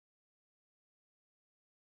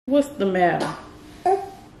What's the matter?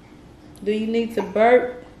 Do you need to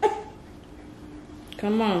burp?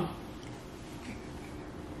 Come on.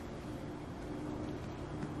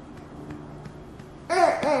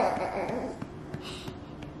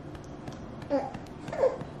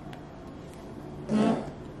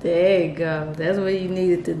 There you go. That's what you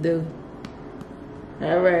needed to do.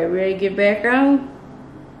 All right, ready to get back on?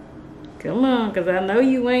 Come on, because I know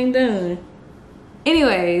you ain't done.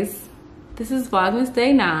 Anyways, this is Vlogmas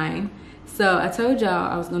Day 9. So I told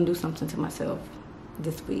y'all I was going to do something to myself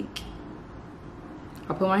this week.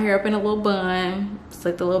 I put my hair up in a little bun,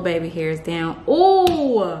 slick the little baby hairs down.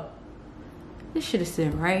 Oh, this should have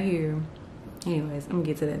sit right here. Anyways, I'm going to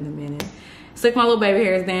get to that in a minute. Slick my little baby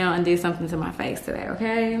hairs down and did something to my face today,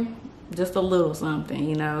 okay? Just a little something,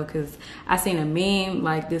 you know, because I seen a meme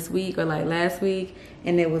like this week or like last week,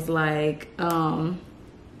 and it was like,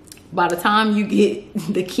 by the time you get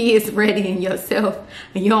the kids ready and yourself,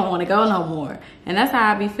 and you don't want to go no more. And that's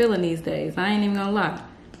how I be feeling these days. I ain't even gonna lie,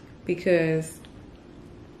 because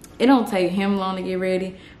it don't take him long to get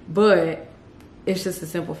ready, but it's just a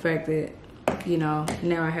simple fact that, you know,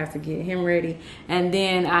 now I have to get him ready, and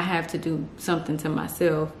then I have to do something to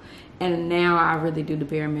myself. And now I really do the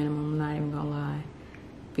bare minimum, I'm not even gonna lie,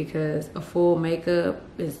 because a full makeup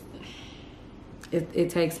is, it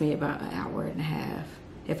takes me about an hour and a half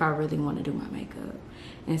if I really want to do my makeup.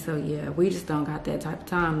 And so yeah, we just don't got that type of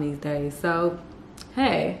time these days. So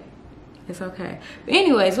hey, it's okay. But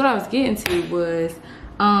anyways, what I was getting to was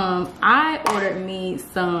I ordered me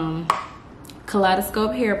some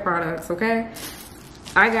Kaleidoscope hair products, okay?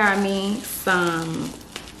 I got me some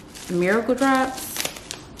Miracle Drops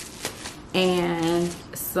and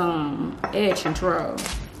some edge control,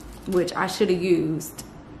 which I should have used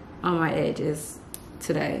on my edges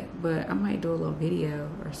today, but I might do a little video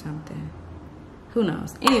or something, who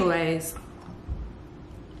knows. Anyways,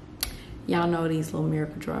 y'all know these little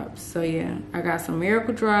Miracle Drops. So yeah, I got some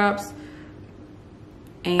Miracle Drops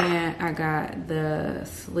and I got the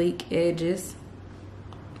sleek edges.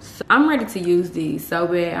 So I'm ready to use these so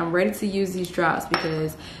bad. I'm ready to use these drops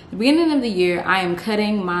because the beginning of the year I am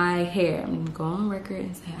cutting my hair. I'm gonna go on record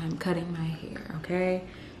and say I'm cutting my hair, okay?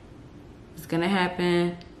 It's gonna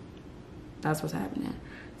happen. That's what's happening.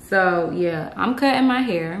 So yeah, I'm cutting my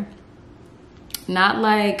hair. Not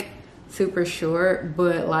like super short,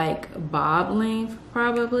 but like bob length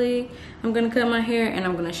probably. I'm gonna cut my hair and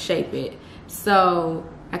I'm gonna shape it so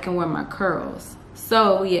I can wear my curls.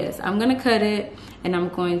 So yes, I'm gonna cut it and I'm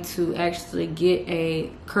going to actually get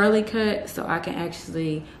a curly cut so I can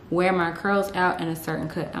actually wear my curls out in a certain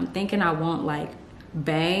cut. I'm thinking I want like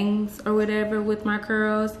bangs or whatever with my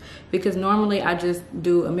curls, because normally I just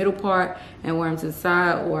do a middle part and wear them to the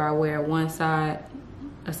side, or I wear one side,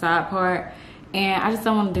 a side part, and I just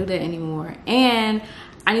don't want to do that anymore. And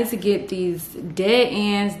I need to get these dead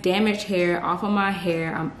ends, damaged hair off of my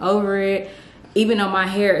hair. I'm over it. Even though my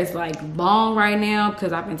hair is like long right now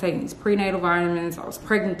because I've been taking these prenatal vitamins. I was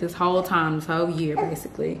pregnant this whole time, this whole year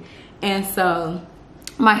basically. And so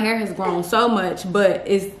my hair has grown so much, but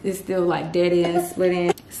it's still like dead end, split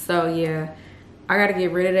end. So yeah, I gotta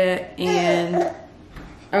get rid of that. And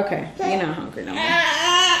okay, you're not hungry no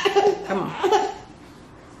more. Come on.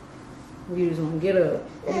 You just wanna get up.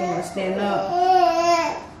 You wanna stand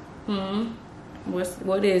up.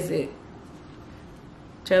 What is it?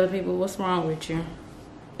 Tell the people what's wrong with you.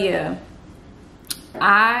 Yeah,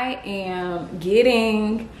 I am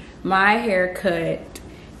getting my hair cut,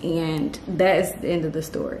 and that is the end of the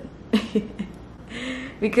story.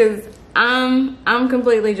 Because I'm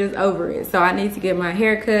completely just over it. So I need to get my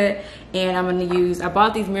hair cut, and I'm gonna use, I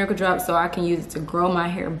bought these Miracle Drops so I can use it to grow my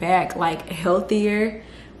hair back like healthier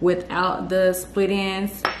without the split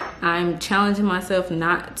ends. I'm challenging myself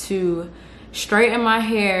not to straighten my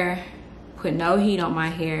hair, put no heat on my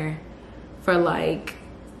hair for like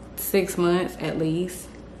 6 months at least.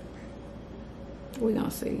 We're gonna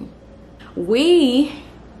see. We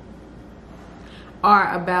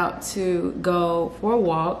are about to go for a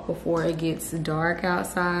walk before it gets dark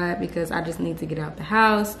outside because I just need to get out the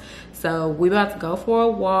house. So we about to go for a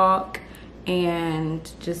walk and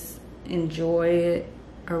just enjoy it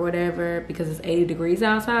or whatever, because it's 80 degrees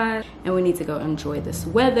outside and we need to go enjoy this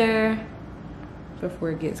weather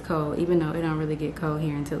before it gets cold, even though it don't really get cold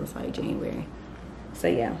here until it's like January. So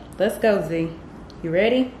yeah, let's go, Z. You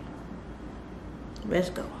ready?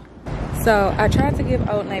 Let's go. So I tried to give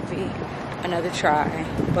Old Navy another try,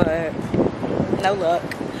 but no luck.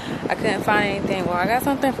 I couldn't find anything. Well, I got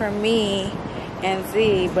something for me and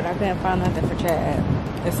Z, but I couldn't find nothing for Chad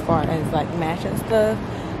as far as like matching stuff.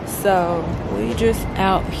 So we just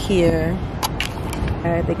out here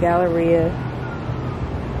at the Galleria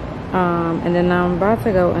And then I'm about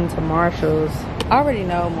to go into Marshall's. I already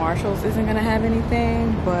know Marshall's isn't gonna have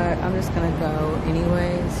anything, but I'm just gonna go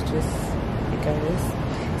anyways, just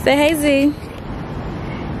because. Say hey, Z.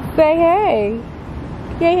 Say hey.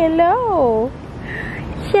 Say hello.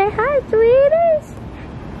 Say hi, sweeties.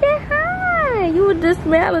 Say hi. You were just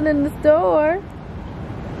smiling in the store.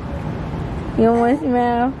 You don't want to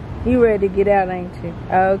smile? You ready to get out, ain't you?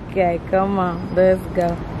 Okay, come on. Let's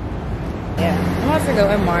go. Yeah, I'm about to go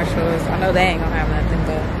at Marshall's. I know they ain't gonna have nothing,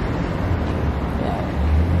 but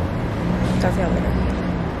yeah. Talk to y'all later.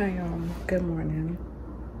 Hi y'all, good morning.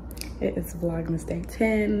 It is Vlogmas day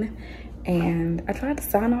 10, and I tried to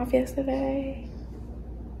sign off yesterday,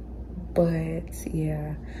 but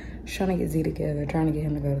yeah, trying to get Z together, trying to get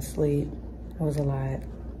him to go to sleep. It was a lot.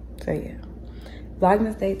 So yeah,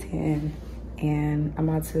 Vlogmas day 10, and I'm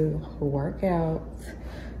about to work out.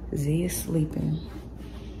 Z is sleeping.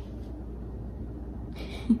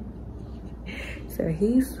 So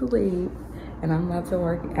he's asleep, and I'm about to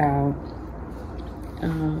work out.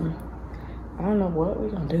 I don't know what we're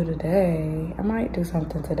gonna do today. I might do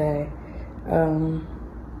something today. I don't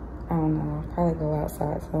know, probably go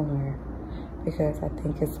outside somewhere, because I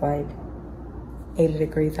think it's like 80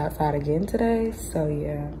 degrees outside again today. So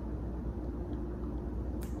yeah,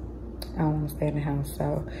 I don't want to stay in the house.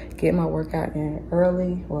 So get my workout in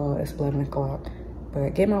early. Well, it's 11 o'clock.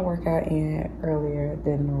 But get my workout in earlier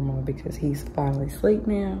than normal because he's finally asleep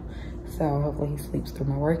now. So hopefully he sleeps through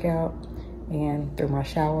my workout and through my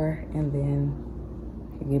shower, and then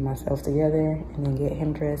get myself together and then get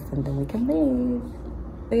him dressed, and then we can leave.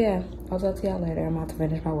 But yeah, I'll talk to y'all later. I'm about to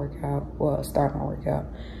finish my workout. Well, start my workout,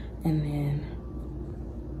 and then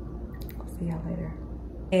I'll see y'all later.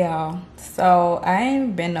 Hey y'all, so I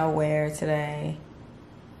ain't been nowhere today.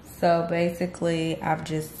 So basically I've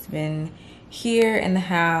just been here in the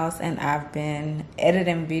house, and I've been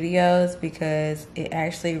editing videos because it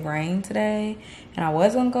actually rained today, and I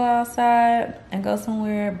was gonna go outside and go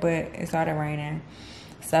somewhere, but it started raining.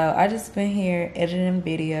 So I just been here editing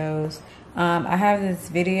videos. I have this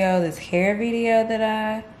hair video that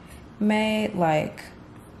I made like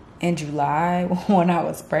in July when I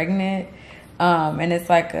was pregnant. And it's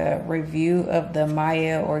like a review of the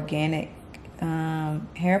Maya organic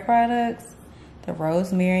hair products, the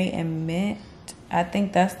rosemary and mint. I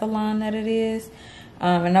think that's the line that it is.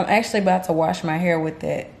 And I'm actually about to wash my hair with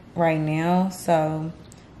it right now. So,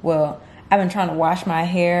 well, I've been trying to wash my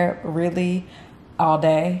hair really all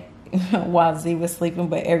day while Z was sleeping,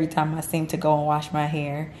 but every time I seem to go and wash my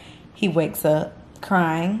hair, he wakes up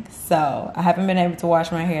crying. So I haven't been able to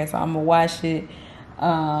wash my hair, so I'm gonna wash it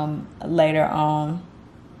later on.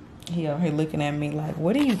 He over here looking at me like,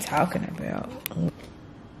 what are you talking about?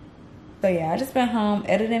 So yeah, I just been home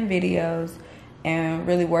editing videos and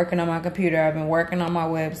really working on my computer. I've been working on my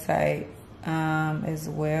website as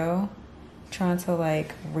well, trying to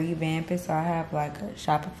like revamp it. So I have like a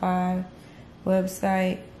Shopify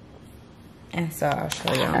website, and so I'll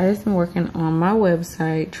show y'all. I just been working on my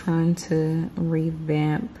website, trying to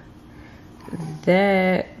revamp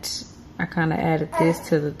that. I kind of added this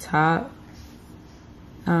to the top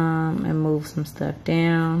and moved some stuff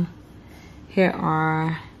down. Here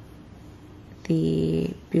are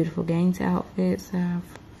the beautiful Gaines outfits I've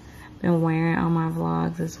been wearing on my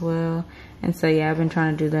vlogs as well. And so yeah, I've been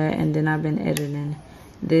trying to do that, and then I've been editing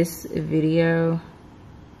this video.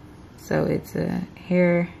 So it's a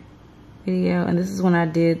hair video, and this is when I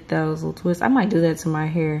did those little twists. I might do that to my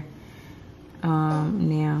hair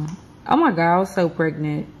now. Oh my god, I was so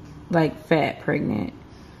pregnant, like fat pregnant.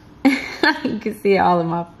 You can see it all in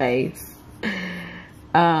my face.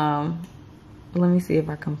 Let me see if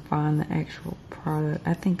I can find the actual product.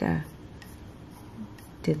 I think I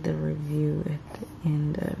did the review at the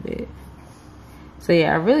end of it. So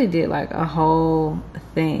yeah, I really did like a whole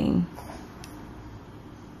thing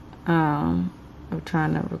of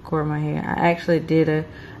trying to record my hair. I actually did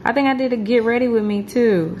I think I did a get ready with me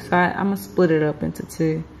too. So I'm gonna split it up into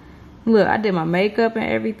two. Look, I did my makeup and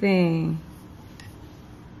everything.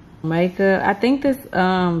 Makeup. I think this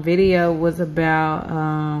video was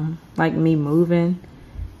about like me moving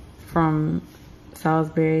from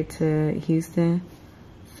Salisbury to Houston.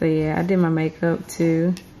 So yeah, I did my makeup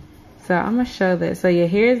too. So I'm gonna show that. So yeah,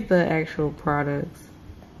 here's the actual products.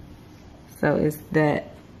 So it's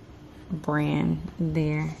that brand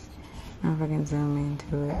there. I don't know if I can zoom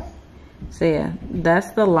into it. So yeah,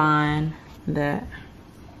 that's the line that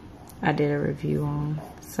I did a review on.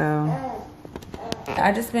 So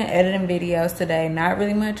I just been editing videos today, not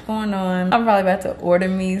really much going on. I'm probably about to order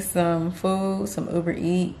me some food, some Uber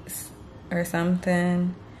Eats or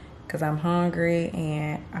something, because I'm hungry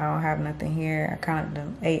and I don't have nothing here. I kind of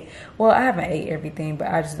done ate. Well, I haven't ate everything, but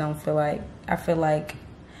I just don't feel like, I feel like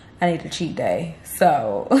I need a cheat day.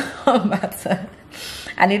 So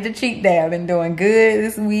I need a cheat day. I've been doing good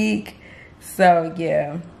this week. So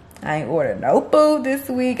yeah, I ain't ordered no food this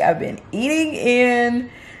week. I've been eating in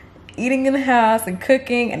the house and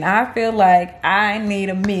cooking, and I feel like I need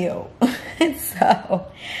a meal. So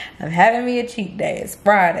I'm having me a cheat day. It's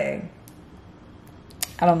Friday.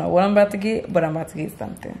 I don't know what I'm about to get, but I'm about to get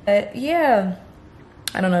something. But yeah,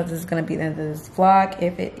 I don't know if this is gonna be the end of this vlog.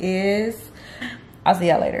 If it is, I'll see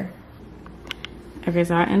y'all later. Okay,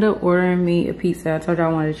 so I end up ordering me a pizza. I told you I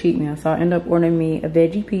wanted a cheat meal, so I end up ordering me a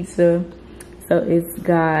veggie pizza. So it's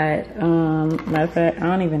got, matter of fact, I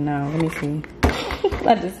don't even know. Let me see.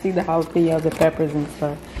 I just see the jalapenos and peppers and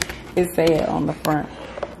stuff. It say it on the front.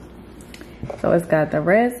 So it's got the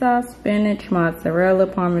red sauce, spinach, mozzarella,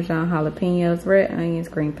 parmesan, jalapenos, red onions,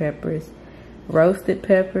 green peppers, roasted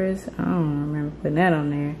peppers. I don't remember putting that on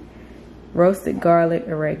there. Roasted garlic,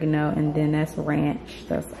 oregano, and then that's ranch.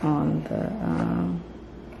 That's on the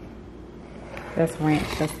that's ranch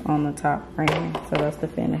that's on the top right here. So that's the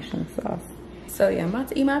finishing sauce. So yeah, I'm about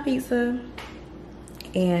to eat my pizza,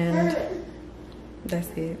 and that's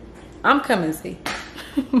it. I'm coming to see.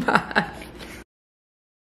 Bye.